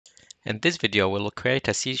In this video, we'll create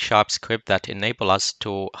a C# script that enables us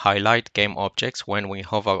to highlight game objects when we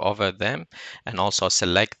hover over them, and also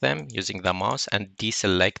select them using the mouse and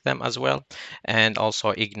deselect them as well, and also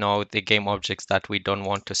ignore the game objects that we don't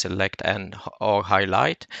want to select or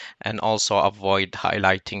highlight, and also avoid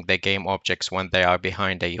highlighting the game objects when they are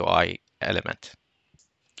behind a UI element.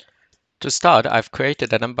 To start, I've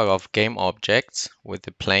created a number of game objects with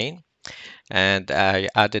the plane, and I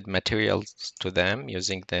added materials to them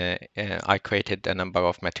using I created a number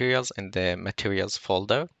of materials in the materials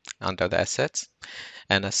folder under the assets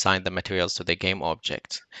and assigned the materials to the game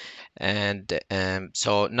object. And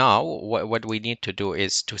so now what we need to do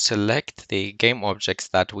is to select the game objects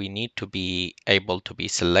that we need to be able to be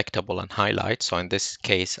selectable and highlight. So in this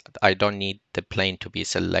case, I don't need the plane to be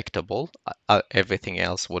selectable. Everything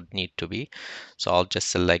else would need to be. So I'll just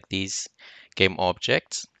select these game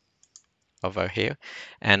objects over here,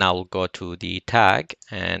 and I'll go to the tag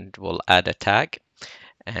and we'll add a tag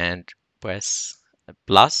and press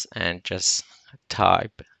plus and just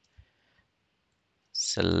type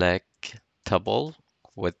selectable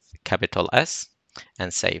with capital S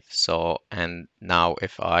and save. So, and now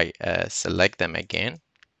if I select them again,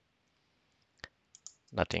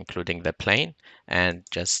 not including the plane, and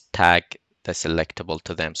just tag the selectable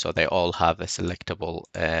to them, so they all have a selectable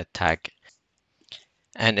tag.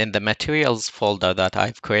 And in the materials folder that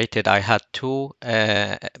I've created, I had two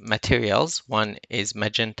materials. One is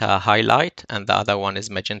magenta highlight and the other one is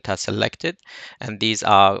magenta selected. And these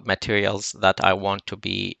are materials that I want to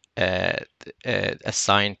be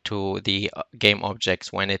assigned to the game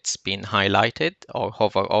objects when it's been highlighted or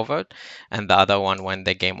hover over, and the other one when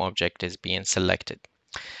the game object is being selected.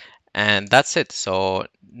 And that's it. So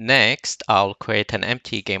next, I'll create an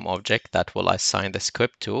empty game object that will assign the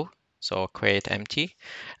script to. So create empty,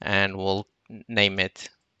 and we'll name it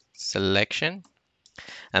selection.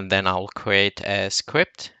 And then I'll create a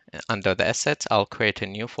script under the assets. I'll create a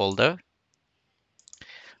new folder.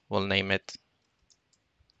 We'll name it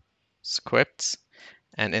scripts.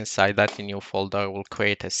 And inside that new folder, we'll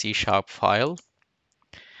create a C# file.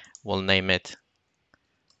 We'll name it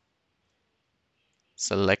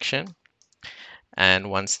selection. And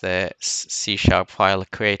once the C# file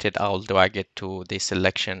created, I'll drag it to the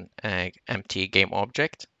selection empty game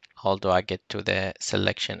object. I'll drag it to the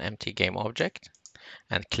selection empty game object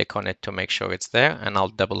and click on it to make sure it's there. And I'll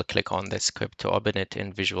double click on the script to open it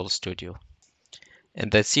in Visual Studio. In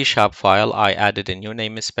the C# file, I added a new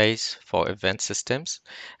namespace for event systems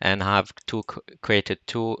and have created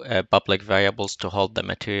two public variables to hold the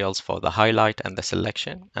materials for the highlight and the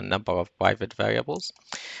selection, and number of private variables.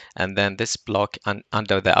 And then this block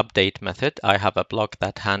under the update method, I have a block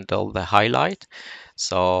that handle the highlight.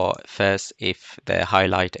 So first, if the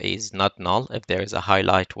highlight is not null, if there is a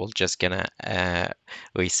highlight, we're just gonna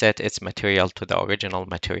reset its material to the original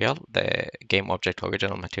material, the game object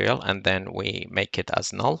original material, and then we make it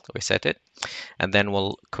as null, reset it. And then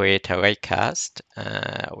we'll create a Raycast,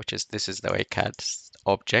 this is the Raycast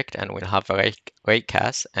object, and we'll have a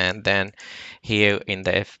Raycast. And then here in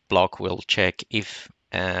the if block, we'll check if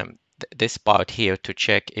this part here to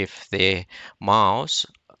check if the mouse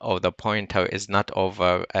or the pointer is not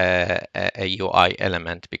over a UI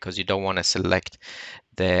element, because you don't want to select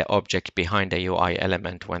the object behind a UI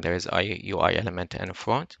element when there is a UI element in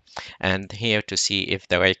front. And here to see if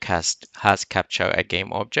the Raycast has captured a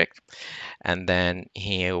game object. And then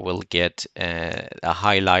here we'll get a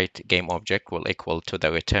highlight game object will equal to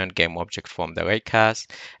the return game object from the Raycast,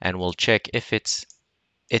 and we'll check if its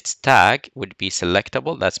tag would be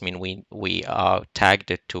selectable. That's mean we are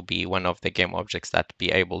tagged it to be one of the game objects that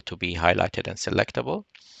be able to be highlighted and selectable.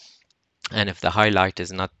 And if the highlight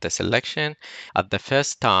is not the selection, at the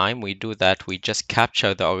first time we do that, we just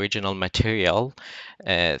capture the original material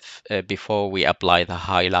before we apply the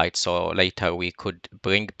highlight. So later we could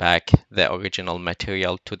bring back the original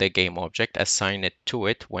material to the game object, assign it to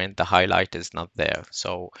it when the highlight is not there.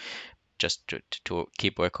 So just to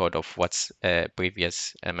keep record of what's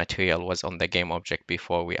previous material was on the game object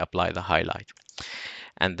before we apply the highlight.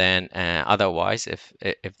 And then otherwise, if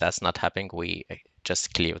that's not happening, we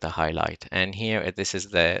just clear the highlight. And here, this is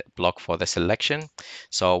the block for the selection.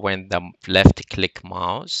 So when the left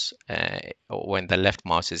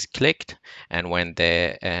mouse is clicked, and when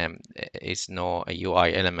there is no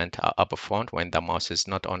UI element up front, when the mouse is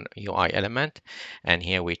not on UI element, and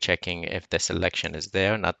here we're checking if the selection is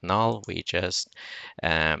there, not null. We just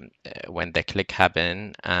when the click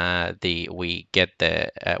happen, we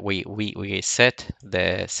set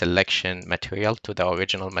the selection material to the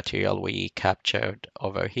original material we captured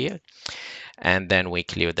over here. and then we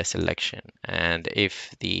clear the selection. And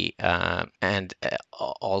if the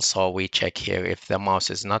also we check here if the mouse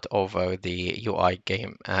is not over the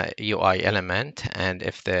UI element, and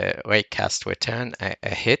if the raycast return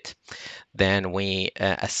a hit, then we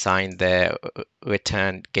assign the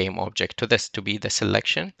return game object to this to be the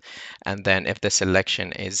selection. And then if the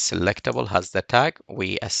selection is selectable, has the tag,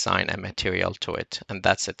 we assign a material to it. And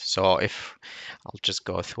that's it. So if I'll just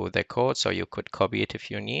go through the code so you could copy it if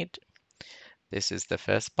you need. This is the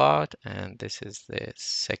first part, and this is the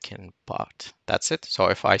second part. That's it. So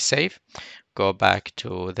if I save, go back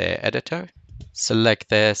to the editor, select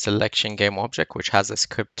the selection game object, which has a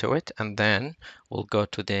script to it, and then we'll go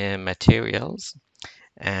to the materials.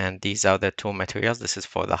 And these are the two materials. This is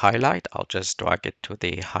for the highlight. I'll just drag it to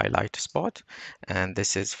the highlight spot. And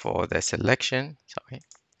this is for the selection. Sorry,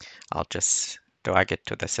 I'll just drag it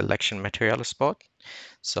to the selection material spot.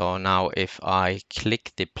 So now if I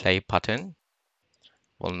click the play button,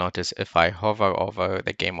 we'll notice if I hover over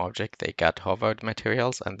the game object, they got hovered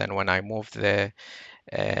materials. And then when I move the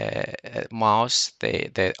mouse,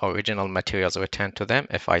 the original materials return to them.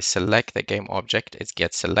 If I select the game object, it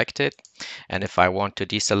gets selected. And if I want to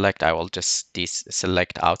deselect, I will just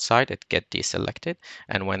select outside, it get deselected.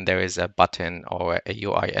 And when there is a button or a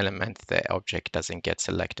UI element, the object doesn't get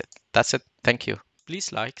selected. That's it. Thank you.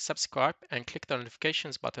 Please like, subscribe, and click the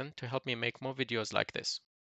notifications button to help me make more videos like this.